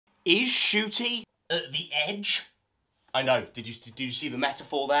Is Ncuti at the edge? I know, did you see the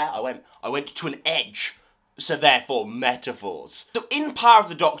metaphor there? I went to an edge. So therefore, metaphors. So in Power of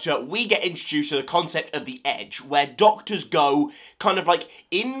the Doctor, we get introduced to the concept of the edge, where doctors go kind of like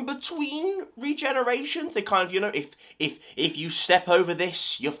in between regenerations. They kind of, you know, if you step over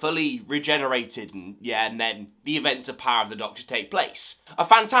this, you're fully regenerated, and yeah, and then the events of Power of the Doctor take place. A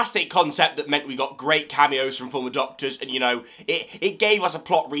fantastic concept that meant we got great cameos from former Doctors, and, you know, it gave us a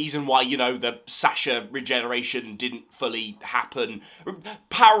plot reason why, you know, the Sasha regeneration didn't fully happen.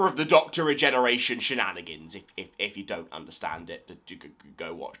 Power of the Doctor regeneration shenanigans. If you don't understand it,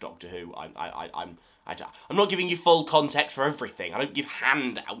 go watch Doctor Who. I'm not giving you full context for everything. I don't give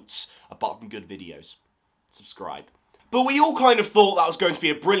handouts apart from good videos. Subscribe. But we all kind of thought that was going to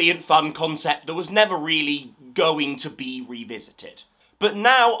be a brilliant, fun concept that was never really going to be revisited. But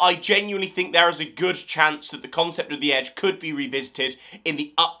now I genuinely think there is a good chance that the concept of the Edge could be revisited in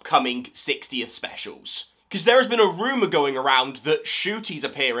the upcoming 60th specials. Because there has been a rumour going around that Ncuti's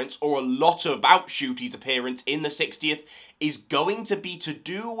appearance, or a lot about Ncuti's appearance in the 60th, is going to be to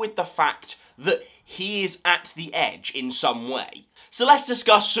do with the fact that he is at the Edge in some way. So let's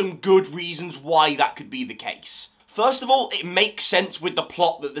discuss some good reasons why that could be the case. First of all, it makes sense with the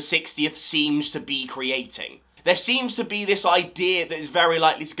plot that the 60th seems to be creating. There seems to be this idea that is very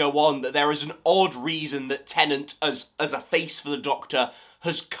likely to go on, that there is an odd reason that Tennant, as a face for the Doctor,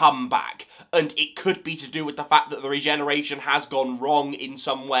 has come back. And it could be to do with the fact that the regeneration has gone wrong in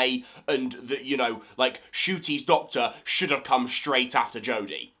some way, and that, you know, like, Ncuti's Doctor should have come straight after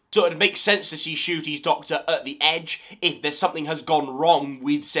Jodie. So it makes sense to see Ncuti's Doctor at the Edge if there's something has gone wrong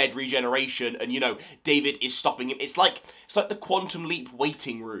with said regeneration, and, you know, David is stopping him. It's like the Quantum Leap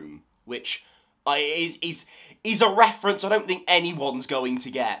waiting room, which is a reference I don't think anyone's going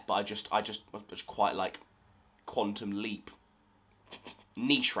to get, but I just quite like Quantum Leap.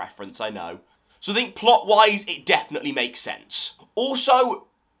 Niche reference, I know. So I think plot-wise, it definitely makes sense. Also,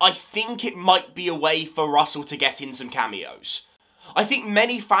 I think it might be a way for Russel to get in some cameos. I think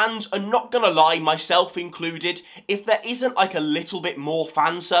many fans are not gonna lie, myself included, if there isn't like a little bit more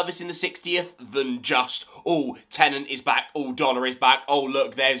fan service in the 60th than just, oh, Tennant is back, oh, Donna is back, oh,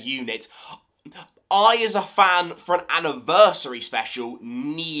 look, there's Unit. I, as a fan, for an anniversary special,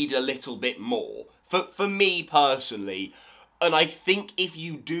 need a little bit more. For me, personally. And I think if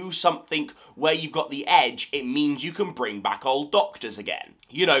you do something where you've got the Edge, it means you can bring back old Doctors again.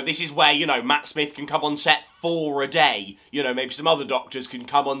 You know, this is where, you know, Matt Smith can come on set for a day. You know, maybe some other Doctors can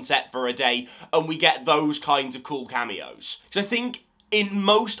come on set for a day, and we get those kinds of cool cameos. So I think in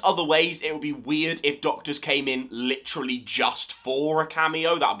most other ways, it would be weird if Doctors came in literally just for a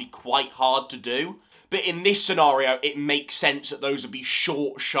cameo. That would be quite hard to do. But in this scenario, it makes sense that those would be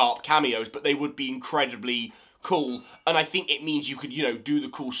short, sharp cameos, but they would be incredibly cool, and I think it means you could, you know, do the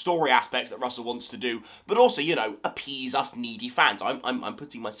cool story aspects that Russell wants to do, but also, you know, appease us needy fans. I'm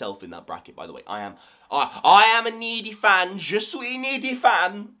putting myself in that bracket, by the way. I am a needy fan, je suis needy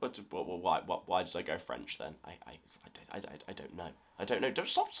fan. But why did I go French then? I don't know. I don't know. Don't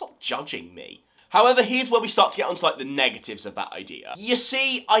stop judging me. However, here's where we start to get onto, like, the negatives of that idea. You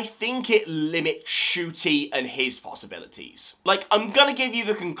see, I think it limits Ncuti and his possibilities. Like, I'm gonna give you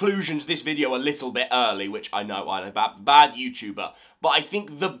the conclusion to this video a little bit early, which I know I'm a bad YouTuber, but I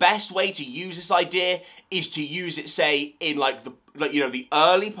think the best way to use this idea is to use it, say, in, you know, the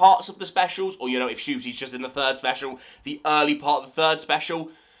early parts of the specials, or, you know, if Ncuti's just in the third special, the early part of the third special,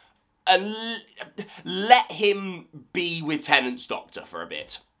 and let him be with Tennant's Doctor for a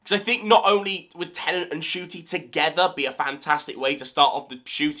bit. Because I think not only would Tennant and Ncuti together be a fantastic way to start off the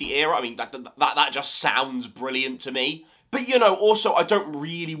Ncuti era, I mean, that just sounds brilliant to me. But, you know, also, I don't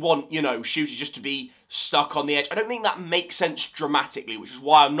really want, you know, Ncuti just to be stuck on the Edge. I don't think that makes sense dramatically, which is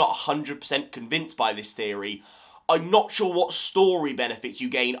why I'm not 100% convinced by this theory. I'm not sure what story benefits you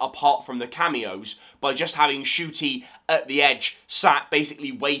gain apart from the cameos by just having Ncuti at the Edge, sat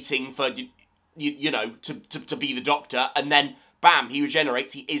basically waiting for, you know, to be the Doctor, and then bam, he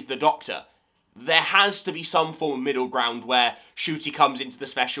regenerates, he is the Doctor. There has to be some form of middle ground where Ncuti comes into the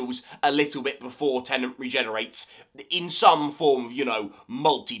specials a little bit before Tennant regenerates, in some form of, you know,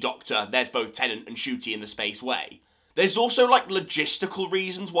 multi-Doctor. There's both Tennant and Ncuti in the space way. There's also, like, logistical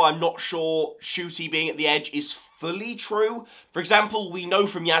reasons why I'm not sure Ncuti being at the Edge is fully true. For example, we know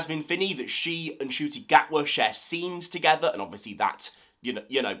from Yasmin Finney that she and Ncuti Gatwa share scenes together, and obviously that, Yasmin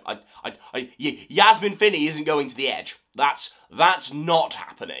Finney isn't going to the Edge. That's not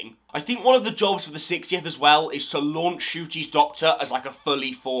happening. I think one of the jobs for the 60th as well is to launch Ncuti's Doctor as, like, a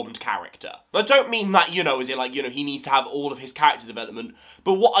fully formed character. I don't mean that, you know, as in, like, you know, he needs to have all of his character development,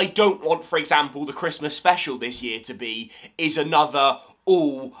 but what I don't want, for example, the Christmas special this year to be is another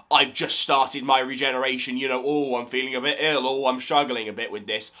oh, I've just started my regeneration, you know, oh, I'm feeling a bit ill, oh, I'm struggling a bit with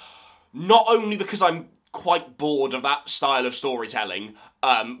this. Not only because I'm quite bored of that style of storytelling,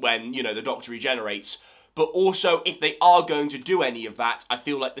 when, you know, the Doctor regenerates, but also, if they are going to do any of that, I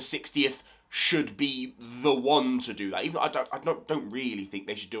feel like the 60th should be the one to do that. Even I don't really think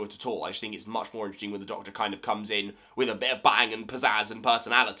they should do it at all. I just think it's much more interesting when the Doctor kind of comes in with a bit of bang and pizzazz and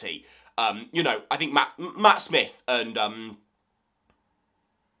personality. You know, I think Matt Smith and I've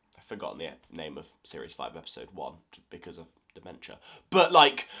forgotten the name of Series 5, Episode 1 because of dementia. But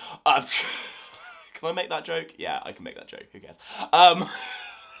like, can I make that joke? Yeah, I can make that joke. Who cares?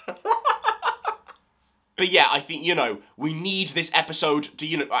 But yeah, I think, you know, we need this episode to,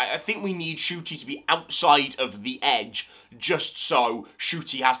 you know, I think we need Ncuti to be outside of the edge, just so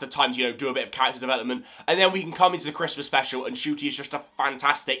Ncuti has the time to, you know, do a bit of character development, and then we can come into the Christmas special, and Ncuti is just a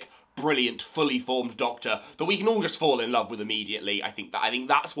fantastic, brilliant, fully formed Doctor that we can all just fall in love with immediately. I think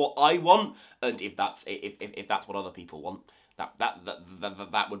that's what I want, and if that's what other people want,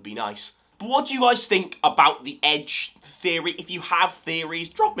 that would be nice. But what do you guys think about the Edge theory? If you have theories,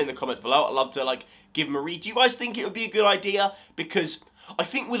 drop them in the comments below. I'd love to, like, give them a read. Do you guys think it would be a good idea? Because I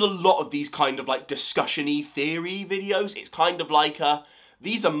think with a lot of these kind of, like, discussion-y theory videos, it's kind of like,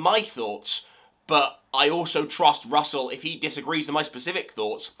 these are my thoughts, but I also trust Russell. If he disagrees with my specific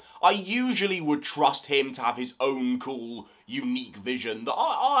thoughts, I usually would trust him to have his own cool, unique vision that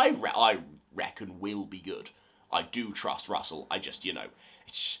I reckon will be good. I do trust Russell. I just, you know,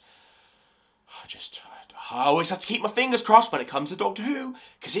 I always have to keep my fingers crossed when it comes to Doctor Who,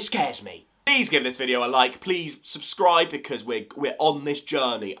 because it scares me. Please give this video a like, please subscribe, because we're on this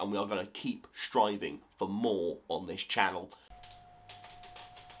journey and we are going to keep striving for more on this channel.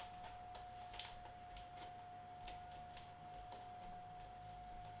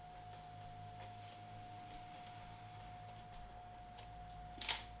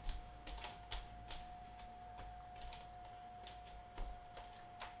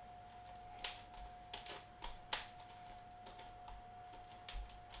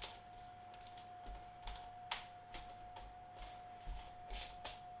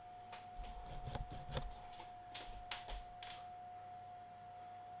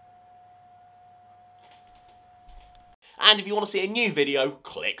 And if you want to see a new video,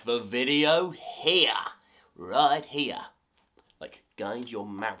 click the video here. Right here. Like, guide your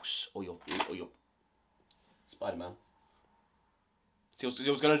mouse or your Spider-Man. See, I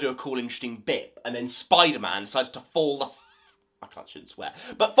was going to do a cool, interesting bit, and then Spider-Man decided to fall shouldn't swear,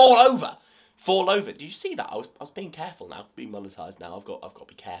 but fall over. Fall over. Did you see that? I was being careful now. Being monetized now. I've got to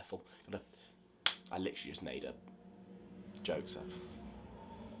be careful. I literally just made a joke, so...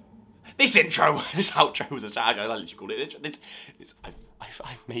 This outro was a tag. I literally called it intro.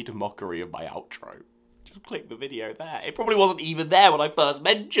 I've made a mockery of my outro. Just click the video there. It probably wasn't even there when I first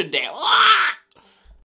mentioned it. Ah!